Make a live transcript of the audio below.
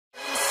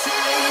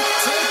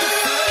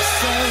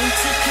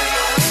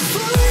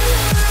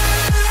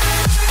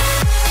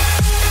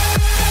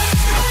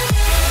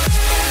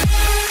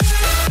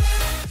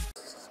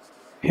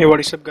Hey,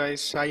 what is up,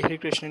 guys? I Hari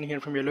Krishnan here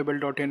from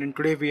yellowbell.in, and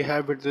today we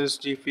have with this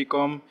the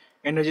Phicomm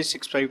Energy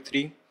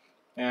 653,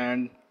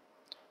 and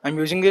I'm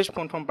using this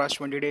phone from past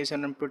 20 days,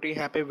 and I'm pretty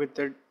happy with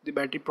it. The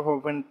battery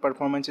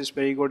performance is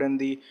very good, and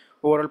the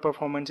overall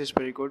performance is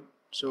very good.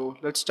 So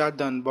let's start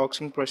the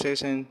unboxing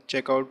process and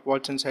check out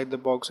what's inside the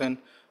box, and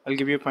I'll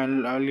give you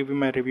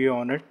my review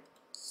on it.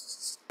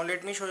 Now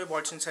let me show you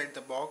what's inside the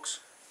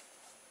box.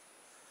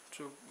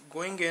 So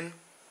going in,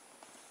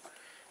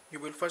 you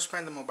will first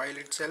find the mobile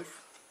itself,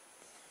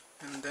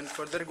 and then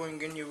further going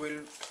in you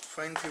will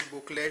find few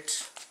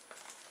booklets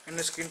and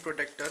a screen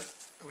protector,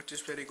 which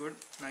is very good,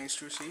 nice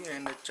to see,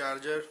 and a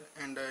charger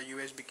and a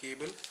USB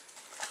cable.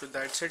 So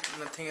that's it,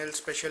 nothing else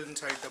special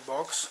inside the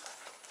box.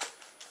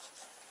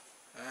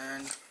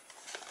 And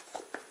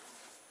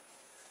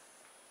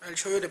I'll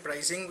show you the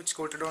pricing which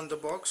quoted on the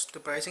box.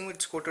 The pricing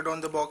which quoted on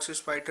the box is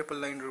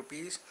 5999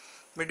 rupees,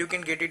 but you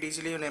can get it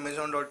easily on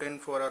amazon.in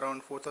for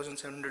around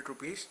 4700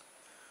 rupees.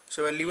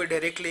 So I'll leave a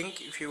direct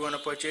link. If you want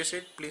to purchase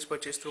it, please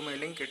purchase through my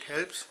link, it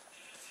helps.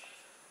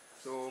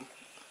 So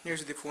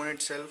here's the phone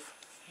itself,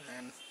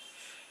 and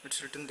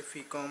it's written the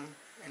Phicomm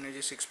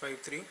Energy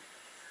 653.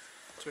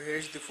 So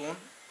here's the phone.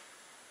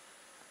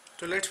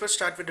 So let's first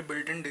start with the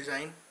built-in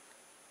design.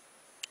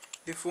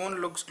 The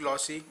phone looks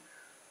glossy.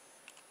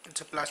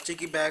 It's a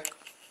plasticky back,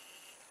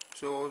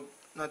 so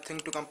nothing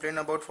to complain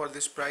about for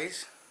this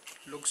price.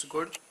 Looks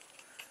good.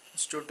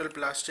 It's total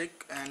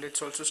plastic and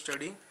it's also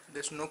sturdy.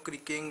 There's no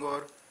creaking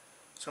or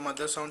some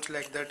other sounds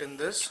like that in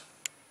this.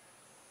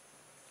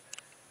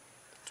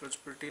 So it's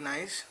pretty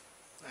nice.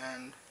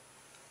 And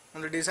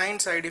on the design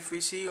side, if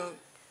we see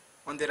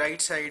on the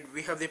right side,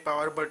 we have the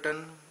power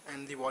button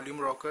and the volume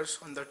rockers.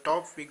 On the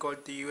top we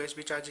got the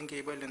USB charging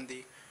cable and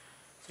the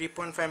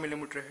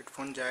 3.5mm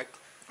headphone jack.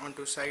 On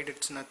the side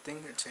it's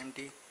nothing, it's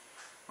empty.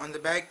 On the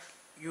back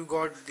you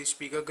got the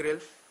speaker grill.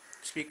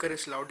 Speaker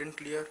is loud and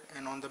clear,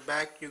 and on the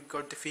back you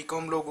got the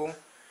Phicomm logo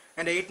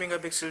and 8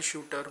 megapixel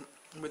shooter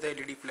with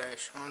LED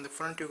flash. On the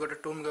front you got a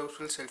 2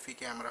 megapixel selfie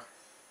camera.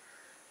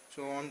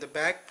 So on the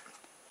back,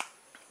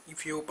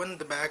 if you open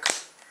the back,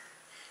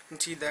 you can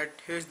see that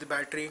here's the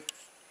battery.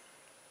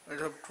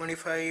 It's a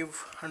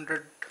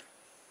 2500,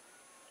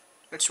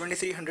 it's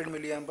 2300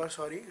 milliampere,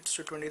 sorry, it's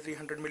a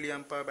 2300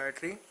 milliampere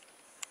battery.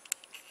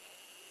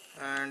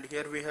 And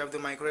here we have the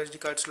micro SD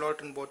card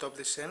slot in both of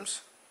the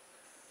SIMs.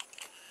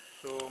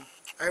 So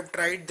I've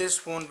tried this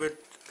phone with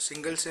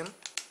single SIM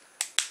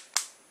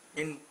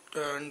in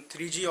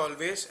 3G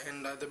always,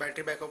 and the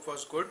battery backup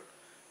was good.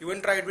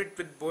 Even tried it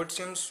with both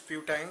SIMs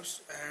few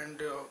times,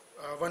 and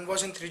one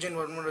was in 3G and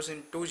one was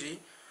in 2G.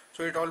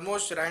 So it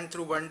almost ran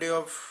through one day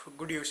of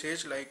good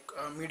usage, like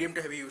medium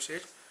to heavy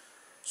usage.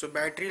 So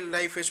battery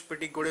life is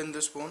pretty good in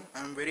this phone.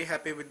 I'm very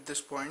happy with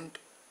this point.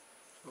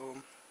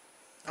 So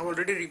I've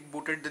already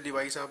rebooted the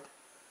device up.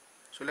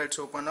 So let's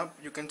open up.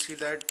 You can see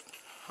that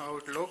how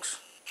it looks.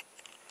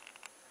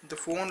 The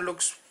phone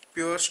looks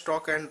pure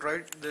stock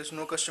Android. There's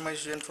no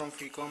customization from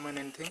Phicomm and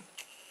anything.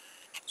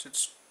 So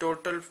it's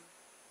total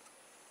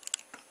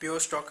pure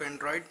stock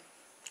Android,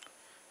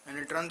 and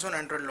it runs on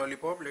Android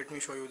Lollipop. Let me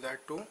show you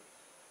that too.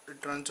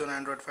 It runs on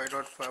Android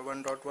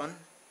 5.1.1,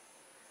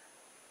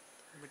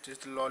 which is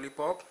the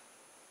Lollipop.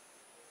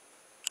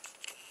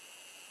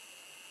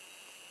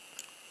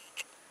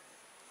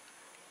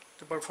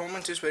 The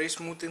performance is very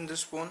smooth in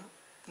this phone,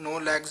 no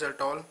lags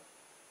at all.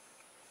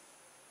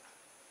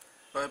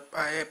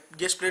 I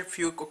just played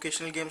few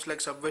occasional games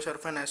like Subway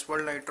Surf and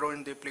Asphalt Nitro,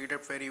 and they played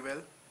up very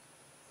well.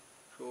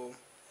 So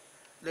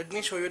let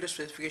me show you the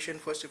specification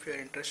first if you are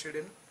interested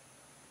in.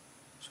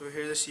 So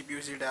here's the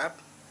CPU Z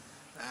app,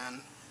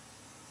 and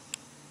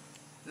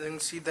you can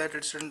see that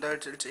it's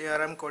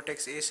ARM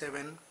Cortex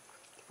A7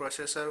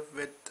 processor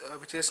with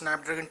which is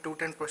Snapdragon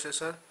 210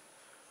 processor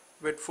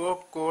with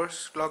 4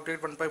 cores, clock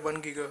rate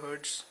 1.1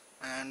 GHz,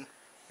 and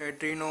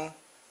Adreno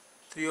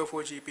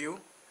 304 GPU.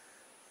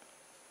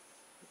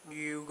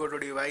 You go to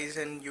device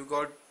and you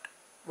got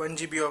 1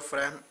 GB of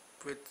RAM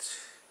with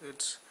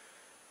its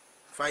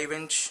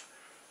 5-inch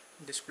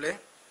display,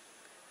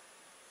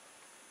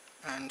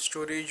 and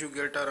storage you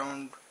get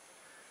around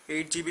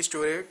 8 GB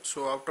storage.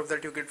 So out of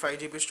that you get 5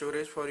 GB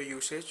storage for your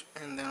usage,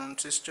 and then on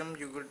system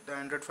you get the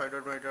Android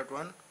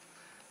 5.1.1,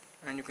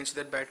 and you can see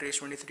that battery is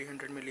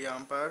 2300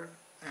 milliampere,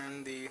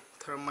 and the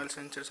thermal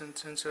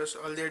sensors,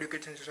 all the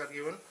adequate sensors are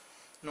given,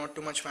 not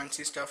too much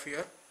fancy stuff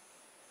here.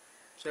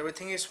 So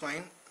everything is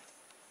fine.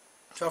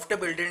 So after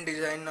built-in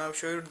design, now I've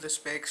showed you the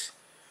specs.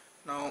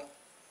 Now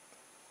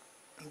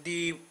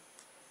the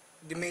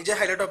major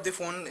highlight of the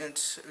phone,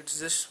 it's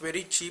just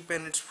very cheap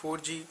and it's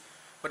 4G.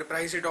 For the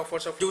price it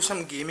offers, of do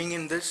some gaming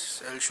in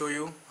this. I'll show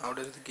you how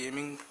does the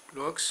gaming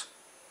works.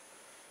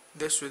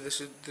 This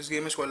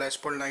game is called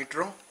Asphalt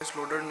Nitro. It's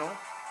loaded now.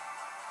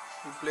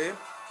 You play.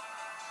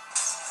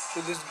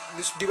 So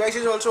this device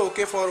is also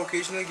okay for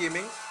occasional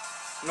gaming,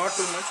 not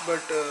too much,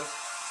 but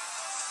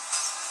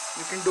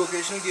you can do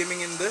occasional gaming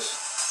in this,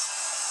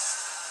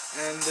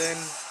 and then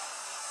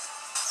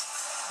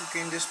you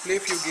can just play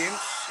few games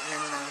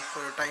and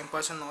for time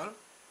pass and all.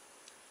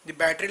 The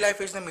battery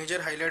life is the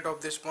major highlight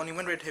of this phone.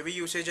 Even with heavy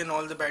usage and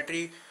all, the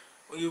battery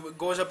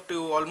goes up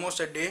to almost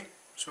a day.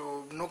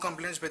 So no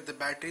complaints with the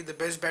battery. The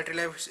best battery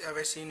life I've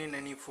ever seen in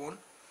any phone.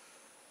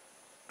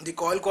 The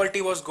call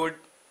quality was good.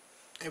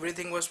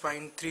 Everything was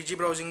fine. 3G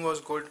browsing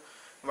was good.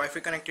 Wi-Fi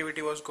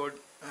connectivity was good.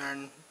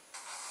 And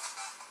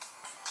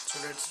so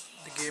that's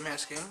the game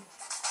has came.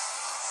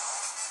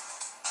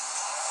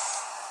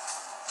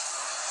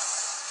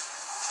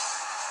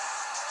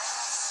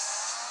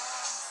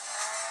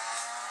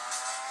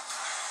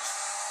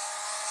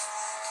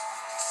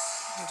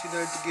 You can see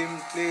that the game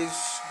plays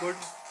good.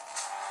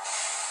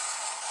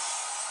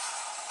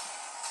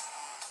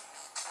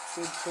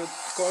 So for the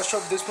cost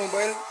of this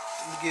mobile,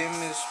 the game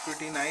is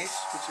pretty nice,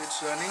 which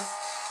it's running.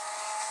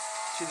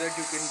 See that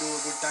you can do a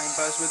good time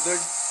pass with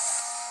it.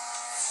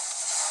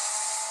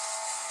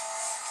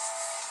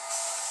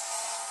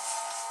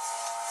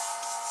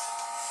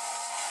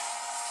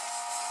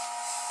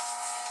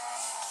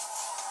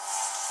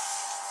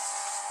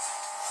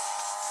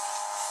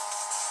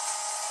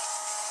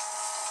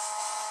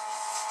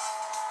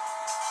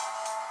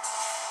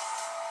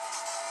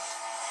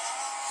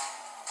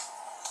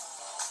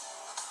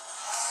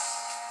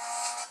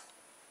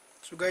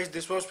 So guys,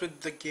 this was with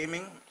the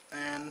gaming,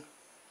 and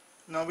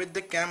now with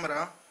the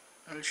camera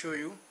I'll show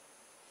you.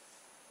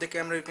 The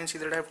camera, you can see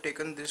that I have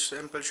taken this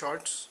ample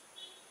shots.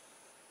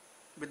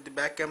 With the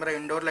back camera,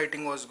 indoor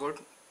lighting was good,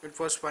 it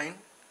was fine.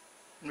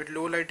 With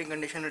low lighting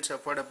condition it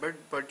suffered a bit,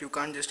 but you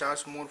can't just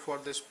ask more for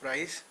this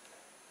price.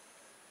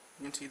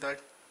 You can see that.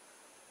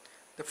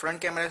 The front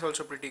camera is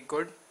also pretty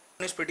good.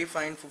 It's pretty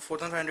fine. For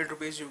 4,500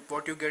 rupees,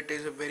 what you get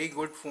is a very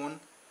good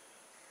phone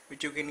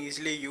which you can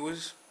easily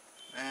use,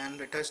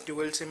 and it has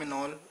dual SIM and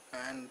all,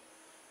 and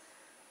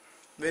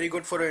very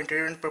good for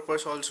entertainment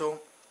purpose also.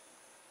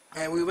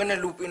 And even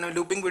in a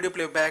looping video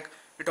playback,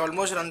 it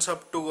almost runs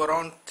up to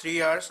around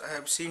 3 hours. I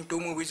have seen 2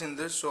 movies in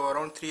this, so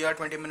around 3 hours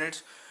 20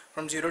 minutes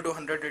from 0 to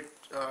 100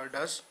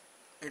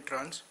 it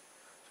runs.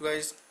 So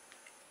guys,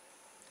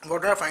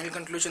 what are our final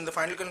conclusion? The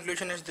final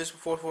conclusion is this: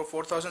 for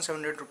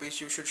 4,700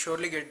 rupees you should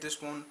surely get this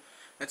phone.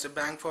 It's a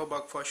bang for a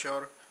buck for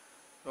sure.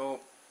 So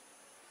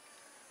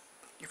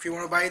if you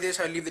want to buy this,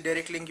 I'll leave the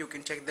direct link, you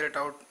can check that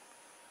out.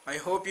 I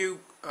hope you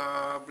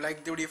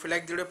liked the video. If you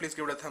liked the video, please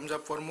give it a thumbs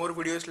up. For more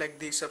videos like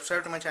this,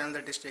 subscribe to my channel,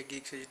 that is Tech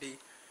Geeks HD.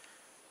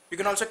 You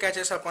can also catch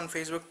us up on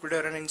Facebook,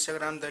 Twitter and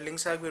Instagram. The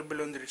links are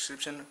below in the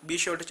description. Be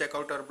sure to check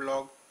out our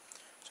blog.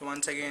 So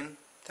once again,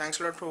 thanks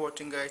a lot for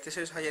watching guys. This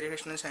is Hari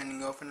Krishnan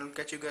signing off, and I'll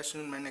catch you guys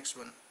soon in my next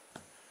one.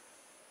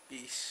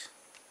 Peace.